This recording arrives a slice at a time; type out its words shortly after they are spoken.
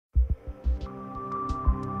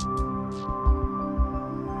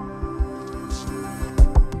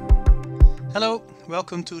Hello,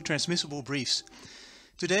 welcome to Transmissible Briefs.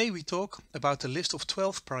 Today we talk about the list of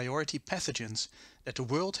 12 priority pathogens that the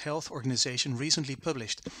World Health Organization recently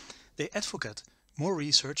published. They advocate more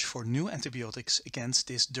research for new antibiotics against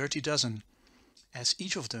this dirty dozen, as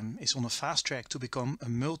each of them is on a fast track to become a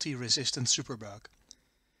multi-resistant superbug.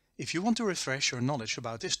 If you want to refresh your knowledge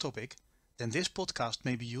about this topic, then this podcast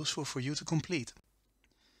may be useful for you to complete.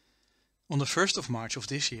 On the 1st of March of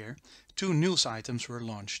this year, 2 news items were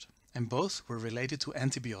launched, and both were related to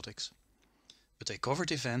antibiotics. But they covered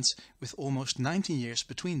events with almost 19 years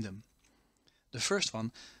between them. The first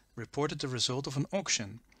one reported the result of an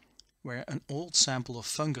auction, where an old sample of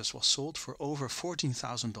fungus was sold for over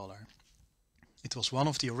 $14,000. It was one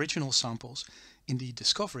of the original samples in the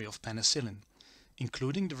discovery of penicillin,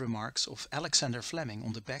 including the remarks of Alexander Fleming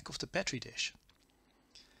on the back of the petri dish.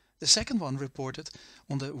 The second one reported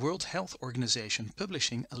on the World Health Organization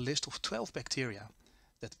publishing a list of 12 bacteria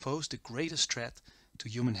that pose the greatest threat to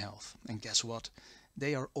human health. And guess what?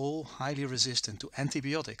 They are all highly resistant to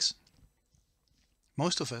antibiotics.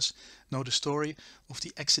 Most of us know the story of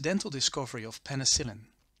the accidental discovery of penicillin.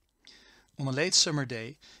 On a late summer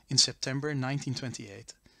day in September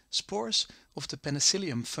 1928, spores of the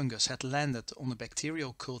penicillium fungus had landed on a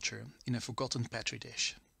bacterial culture in a forgotten petri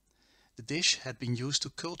dish. The dish had been used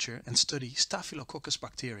to culture and study Staphylococcus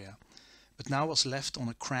bacteria, but now was left on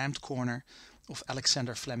a cramped corner of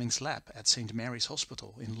Alexander Fleming's lab at St. Mary's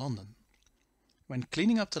Hospital in London. When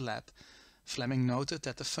cleaning up the lab, Fleming noted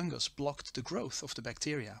that the fungus blocked the growth of the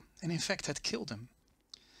bacteria and in fact had killed them.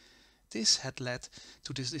 This had led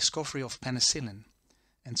to the discovery of penicillin,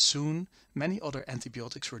 and soon many other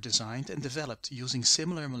antibiotics were designed and developed using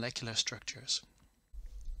similar molecular structures.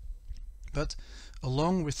 But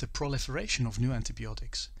along with the proliferation of new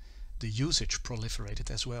antibiotics, the usage proliferated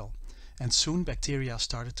as well, and soon bacteria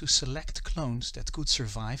started to select clones that could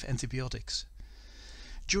survive antibiotics.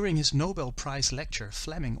 During his Nobel Prize lecture,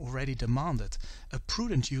 Fleming already demanded a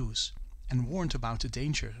prudent use and warned about the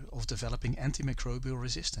danger of developing antimicrobial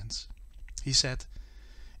resistance. He said,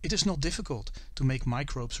 "It is not difficult to make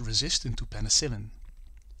microbes resistant to penicillin.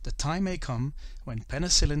 The time may come when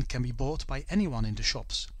penicillin can be bought by anyone in the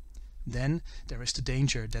shops. Then there is the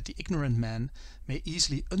danger that the ignorant man may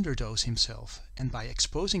easily underdose himself and by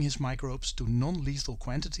exposing his microbes to non-lethal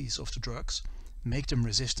quantities of the drugs, make them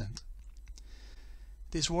resistant."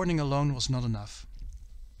 This warning alone was not enough.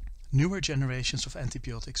 Newer generations of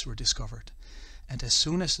antibiotics were discovered, and as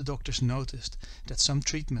soon as the doctors noticed that some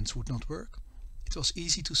treatments would not work, it was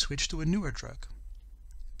easy to switch to a newer drug.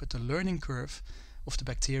 But the learning curve of the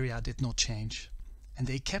bacteria did not change, and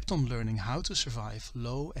they kept on learning how to survive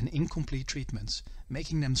low and incomplete treatments,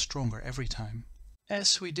 making them stronger every time.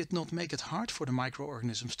 As we did not make it hard for the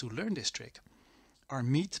microorganisms to learn this trick, our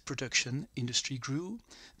meat production industry grew.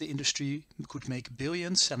 The industry could make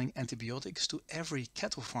billions selling antibiotics to every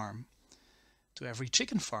cattle farm, to every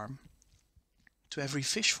chicken farm, to every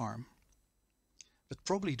fish farm. But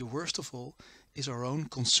probably the worst of all is our own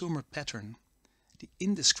consumer pattern. The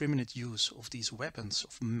indiscriminate use of these weapons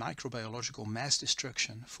of microbiological mass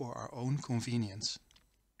destruction for our own convenience.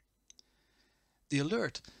 The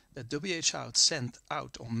alert that WHO sent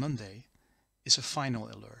out on Monday is a final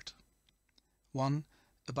alert. One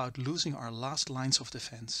about losing our last lines of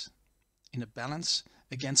defense, in a balance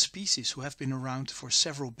against species who have been around for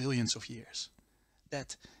several billions of years.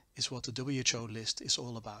 That is what the WHO list is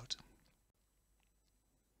all about.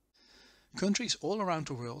 Countries all around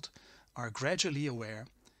the world are gradually aware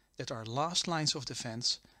that our last lines of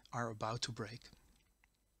defense are about to break.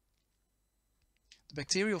 The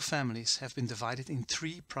bacterial families have been divided in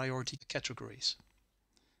 3 priority categories,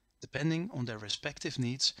 depending on their respective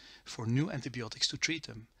needs for new antibiotics to treat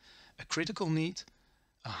them: a critical need,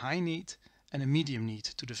 a high need, and a medium need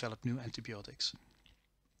to develop new antibiotics.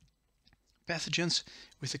 Pathogens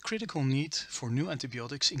with a critical need for new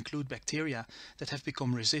antibiotics include bacteria that have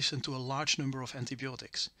become resistant to a large number of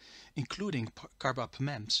antibiotics, including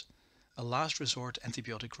carbapenems, a last resort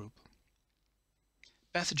antibiotic group.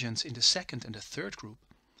 Pathogens in the second and the third group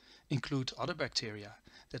include other bacteria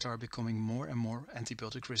that are becoming more and more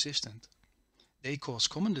antibiotic resistant. They cause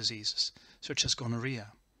common diseases such as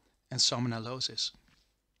gonorrhea and salmonellosis.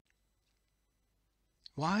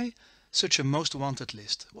 Why such a most wanted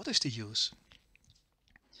list? What is the use?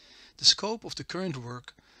 The scope of the current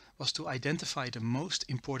work was to identify the most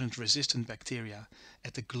important resistant bacteria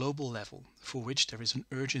at the global level for which there is an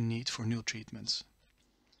urgent need for new treatments.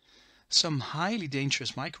 Some highly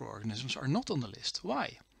dangerous microorganisms are not on the list.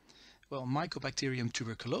 Why? Well, Mycobacterium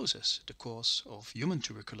tuberculosis, the cause of human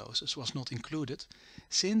tuberculosis, was not included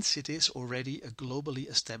since it is already a globally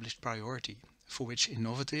established priority for which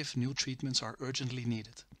innovative new treatments are urgently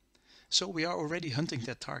needed. So we are already hunting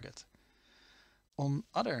that target. On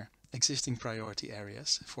other existing priority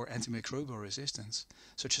areas for antimicrobial resistance,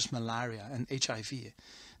 such as malaria and HIV,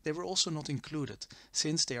 they were also not included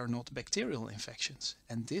since they are not bacterial infections,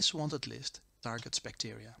 and this wanted list targets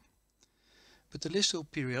bacteria. But the list will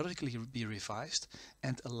periodically be revised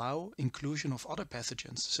and allow inclusion of other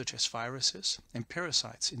pathogens such as viruses and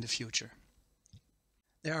parasites in the future.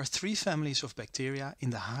 There are 3 families of bacteria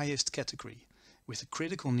in the highest category with a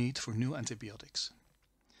critical need for new antibiotics.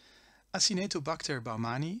 Acinetobacter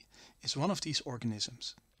baumannii is one of these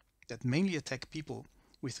organisms that mainly attack people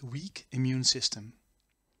with weak immune system,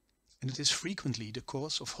 and it is frequently the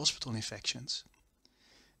cause of hospital infections.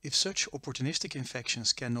 If such opportunistic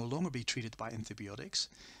infections can no longer be treated by antibiotics,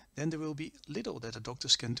 then there will be little that the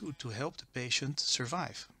doctors can do to help the patient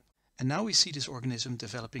survive. And now we see this organism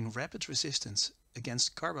developing rapid resistance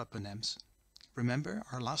against carbapenems. Remember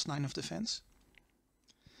our last line of defense?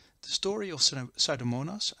 The story of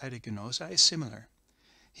Pseudomonas aeruginosa is similar.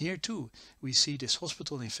 Here too we see this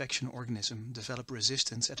hospital infection organism develop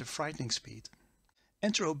resistance at a frightening speed.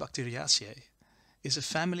 Enterobacteriaceae is a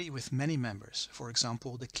family with many members, for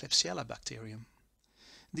example the Klebsiella bacterium.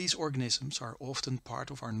 These organisms are often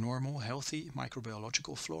part of our normal healthy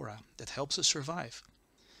microbiological flora that helps us survive.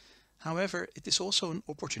 However, it is also an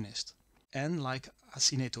opportunist, and like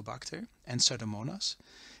Acinetobacter and Pseudomonas,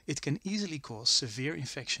 it can easily cause severe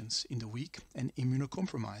infections in the weak and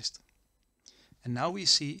immunocompromised. And now we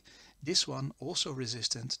see this one also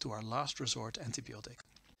resistant to our last resort antibiotic.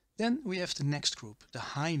 Then we have the next group, the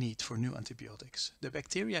high need for new antibiotics. The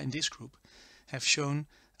bacteria in this group have shown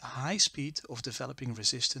a high speed of developing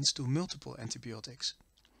resistance to multiple antibiotics.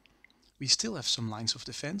 We still have some lines of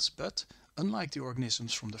defense, but unlike the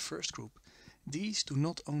organisms from the first group, these do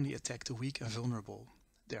not only attack the weak and vulnerable.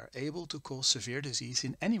 They are able to cause severe disease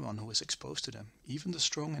in anyone who is exposed to them, even the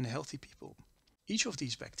strong and healthy people. Each of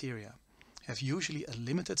these bacteria have usually a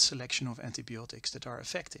limited selection of antibiotics that are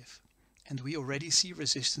effective, and we already see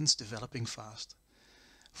resistance developing fast.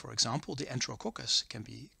 For example, the Enterococcus can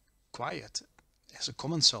be quiet as a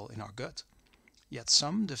commensal in our gut, yet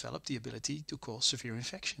some develop the ability to cause severe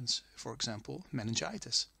infections, for example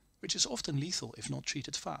meningitis, which is often lethal if not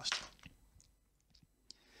treated fast.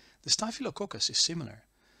 The Staphylococcus is similar,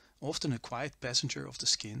 often a quiet passenger of the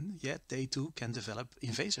skin, yet they too can develop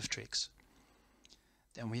invasive tricks.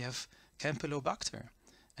 Then we have Campylobacter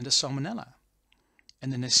and the Salmonella,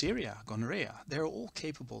 and the Neisseria gonorrhea. They are all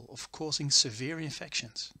capable of causing severe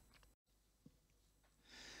infections.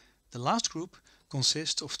 The last group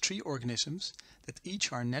consists of 3 organisms that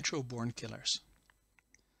each are natural-born killers.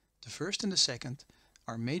 The first and the second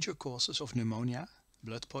are major causes of pneumonia,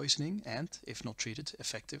 blood poisoning, and, if not treated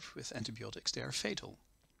effective with antibiotics, they are fatal.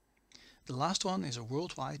 The last one is a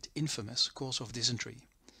worldwide infamous cause of dysentery.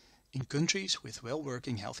 In countries with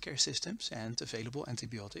well-working healthcare systems and available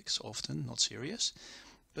antibiotics, often not serious,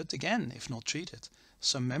 but again, if not treated,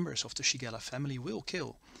 some members of the Shigella family will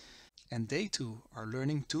kill, and they too are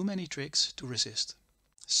learning too many tricks to resist.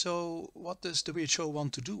 So what does WHO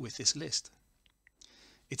want to do with this list?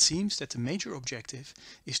 It seems that the major objective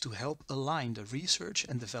is to help align the research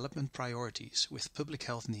and development priorities with public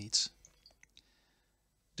health needs.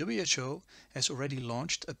 WHO has already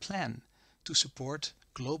launched a plan to support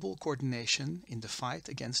global coordination in the fight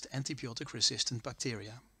against antibiotic-resistant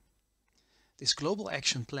bacteria. This global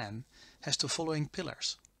action plan has the following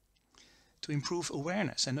pillars: to improve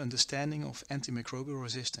awareness and understanding of antimicrobial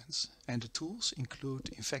resistance, and the tools include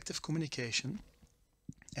effective communication,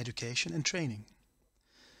 education and training.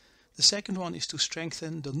 The second one is to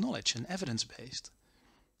strengthen the knowledge and evidence-based,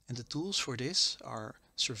 and the tools for this are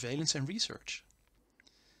surveillance and research.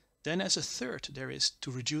 Then as a third there is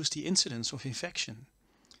to reduce the incidence of infection,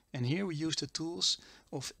 and here we use the tools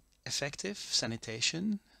of effective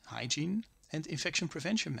sanitation, hygiene and infection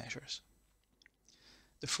prevention measures.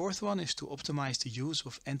 The fourth one is to optimize the use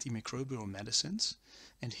of antimicrobial medicines,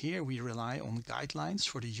 and here we rely on guidelines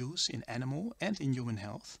for the use in animal and in human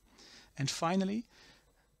health. And finally,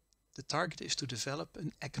 the target is to develop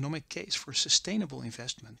an economic case for sustainable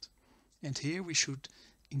investment, and here we should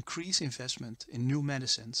increase investment in new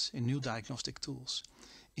medicines, in new diagnostic tools,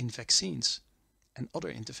 in vaccines and other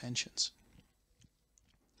interventions.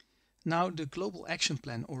 Now the Global Action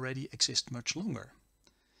Plan already exists much longer.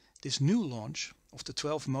 This new launch of the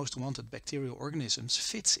 12 most wanted bacterial organisms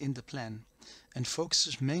fits in the plan and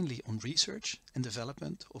focuses mainly on research and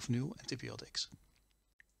development of new antibiotics.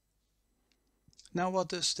 Now, what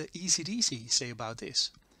does the ECDC say about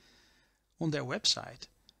this? On their website,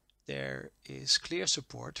 there is clear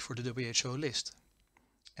support for the WHO list,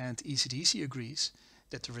 and ECDC agrees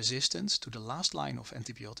that the resistance to the last line of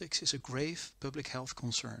antibiotics is a grave public health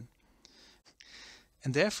concern.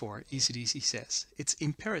 And therefore, ECDC says it's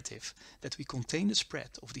imperative that we contain the spread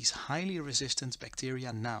of these highly resistant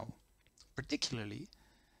bacteria now, particularly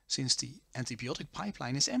since the antibiotic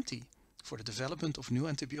pipeline is empty for the development of new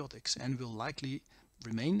antibiotics and will likely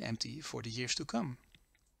remain empty for the years to come.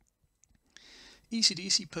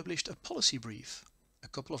 ECDC published a policy brief a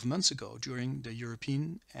couple of months ago during the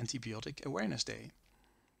European Antibiotic Awareness Day,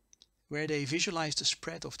 where they visualized the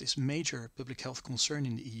spread of this major public health concern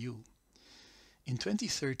in the EU. In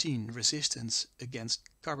 2013, resistance against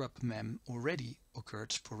carbapenem already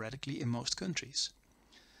occurred sporadically in most countries.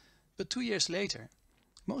 But 2 years later,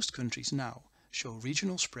 most countries now show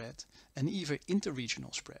regional spread and even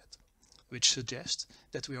interregional spread, which suggests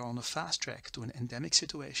that we are on a fast track to an endemic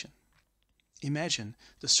situation. Imagine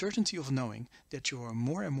the certainty of knowing that you are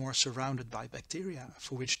more and more surrounded by bacteria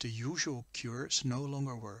for which the usual cures no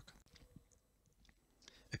longer work.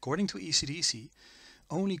 According to ECDC,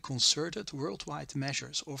 only concerted worldwide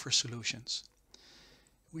measures offer solutions.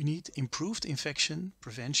 We need improved infection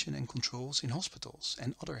prevention and controls in hospitals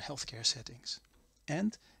and other healthcare settings.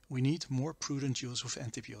 And we need more prudent use of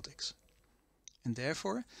antibiotics. And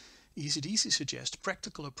therefore, ECDC suggests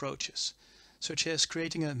practical approaches, such as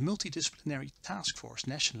creating a multidisciplinary task force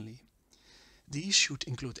nationally. These should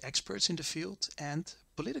include experts in the field, and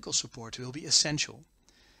political support will be essential.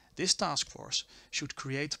 This task force should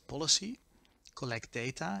create policy, collect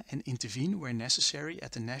data and intervene where necessary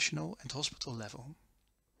at the national and hospital level.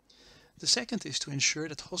 The second is to ensure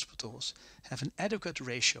that hospitals have an adequate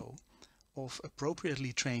ratio of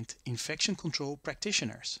appropriately trained infection control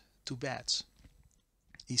practitioners to beds.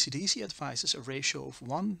 ECDC advises a ratio of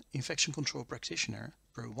 1 infection control practitioner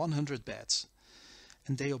per 100 beds,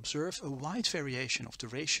 and they observe a wide variation of the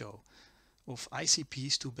ratio of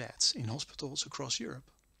ICPs to beds in hospitals across Europe.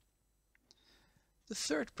 The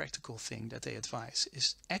third practical thing that they advise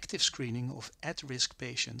is active screening of at-risk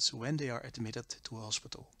patients when they are admitted to a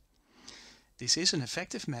hospital. This is an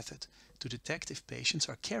effective method to detect if patients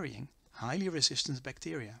are carrying highly resistant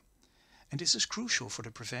bacteria, and this is crucial for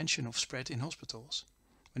the prevention of spread in hospitals.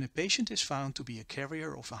 When a patient is found to be a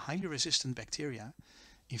carrier of a highly resistant bacteria,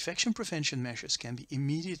 infection prevention measures can be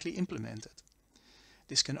immediately implemented.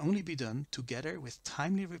 This can only be done together with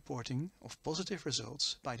timely reporting of positive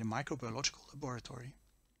results by the microbiological laboratory.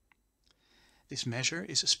 This measure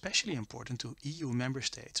is especially important to EU member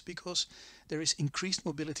states because there is increased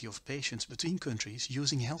mobility of patients between countries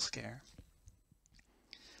using healthcare.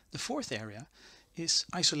 The fourth area is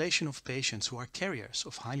isolation of patients who are carriers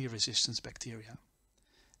of highly resistant bacteria.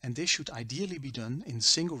 And this should ideally be done in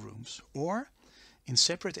single rooms or in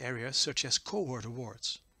separate areas such as cohort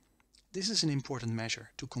wards. This is an important measure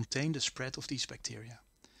to contain the spread of these bacteria.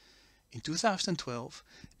 In 2012,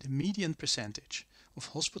 the median percentage of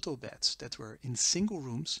hospital beds that were in single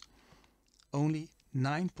rooms only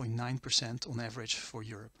 9.9% on average for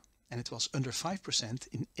Europe, and it was under 5%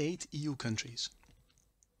 in 8 EU countries.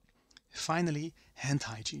 Finally, hand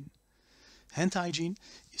hygiene. Hand hygiene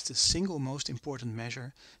is the single most important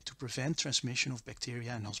measure to prevent transmission of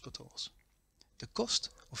bacteria in hospitals. The cost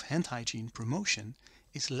of hand hygiene promotion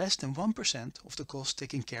is less than 1% of the cost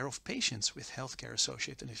taking care of patients with healthcare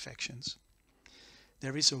associated infections.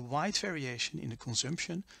 There is a wide variation in the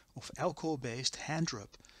consumption of alcohol-based hand rub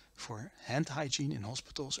for hand hygiene in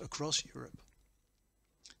hospitals across Europe.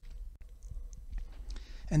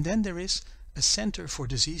 And then there is a Center for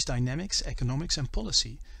Disease Dynamics, Economics and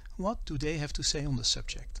Policy. What do they have to say on the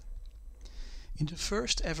subject? In the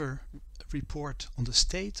first ever report on the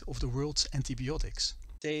state of the world's antibiotics,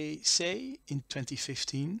 they say in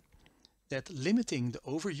 2015 that limiting the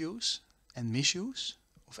overuse and misuse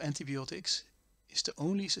of antibiotics is the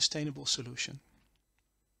only sustainable solution.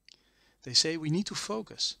 They say we need to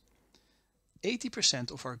focus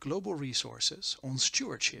 80% of our global resources on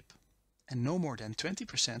stewardship and no more than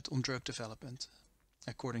 20% on drug development,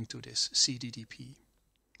 according to this CDDP.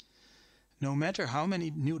 No matter how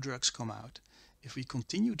many new drugs come out, if we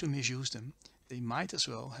continue to misuse them, they might as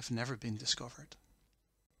well have never been discovered.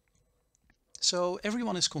 So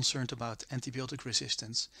everyone is concerned about antibiotic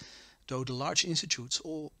resistance, though the large institutes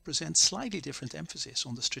all present slightly different emphasis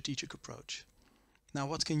on the strategic approach. Now,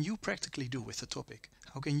 what can you practically do with the topic?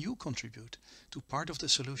 How can you contribute to part of the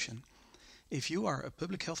solution? If you are a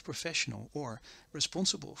public health professional or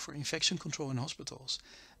responsible for infection control in hospitals,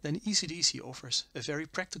 then ECDC offers a very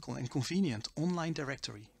practical and convenient online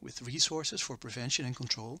directory with resources for prevention and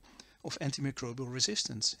control of antimicrobial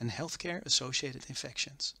resistance and healthcare-associated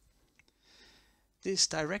infections. This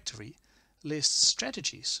directory lists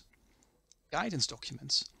strategies, guidance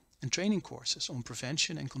documents, and training courses on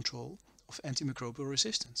prevention and control of antimicrobial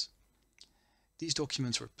resistance. These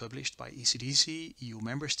documents were published by ECDC, EU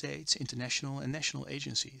member states, international and national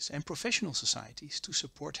agencies, and professional societies to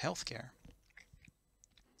support healthcare.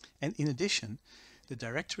 And in addition, the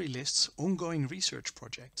directory lists ongoing research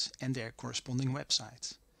projects and their corresponding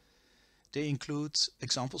websites. They include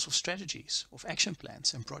examples of strategies, of action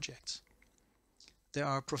plans and projects. There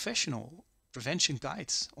are professional prevention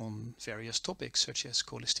guides on various topics such as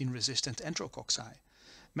colistin-resistant enterococci,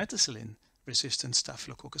 methicillin-resistant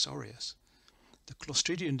Staphylococcus aureus, the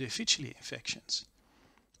Clostridium difficile infections,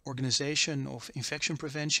 organization of infection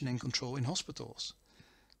prevention and control in hospitals,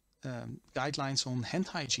 guidelines on hand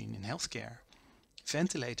hygiene in healthcare,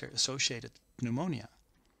 ventilator-associated pneumonia,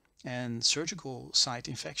 and surgical site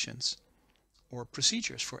infections, or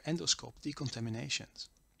procedures for endoscope decontaminations.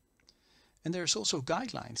 And there's also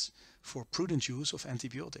guidelines for prudent use of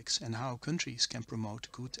antibiotics and how countries can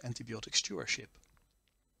promote good antibiotic stewardship.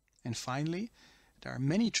 And finally, there are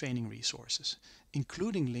many training resources,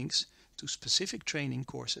 including links to specific training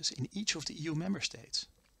courses in each of the EU member states.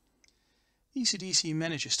 ECDC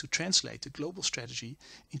manages to translate the global strategy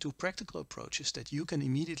into practical approaches that you can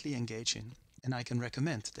immediately engage in, and I can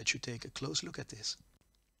recommend that you take a close look at this.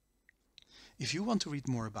 If you want to read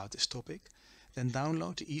more about this topic, then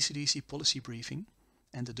download the ECDC policy briefing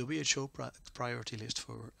and the WHO priority list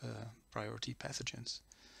for priority pathogens.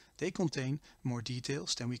 They contain more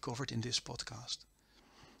details than we covered in this podcast.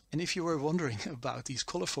 And if you were wondering about these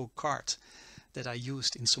colorful cards that I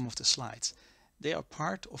used in some of the slides, they are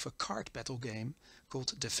part of a card battle game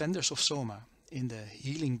called Defenders of Soma in the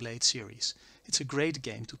Healing Blade series. It's a great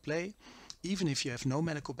game to play, even if you have no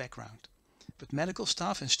medical background. But medical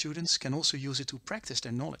staff and students can also use it to practice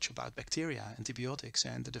their knowledge about bacteria, antibiotics,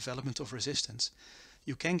 and the development of resistance.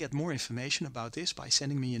 You can get more information about this by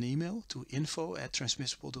sending me an email to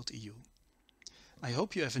info@transmissible.eu. I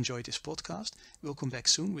hope you have enjoyed this podcast. We'll come back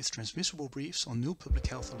soon with transmissible briefs on new public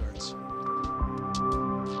health alerts.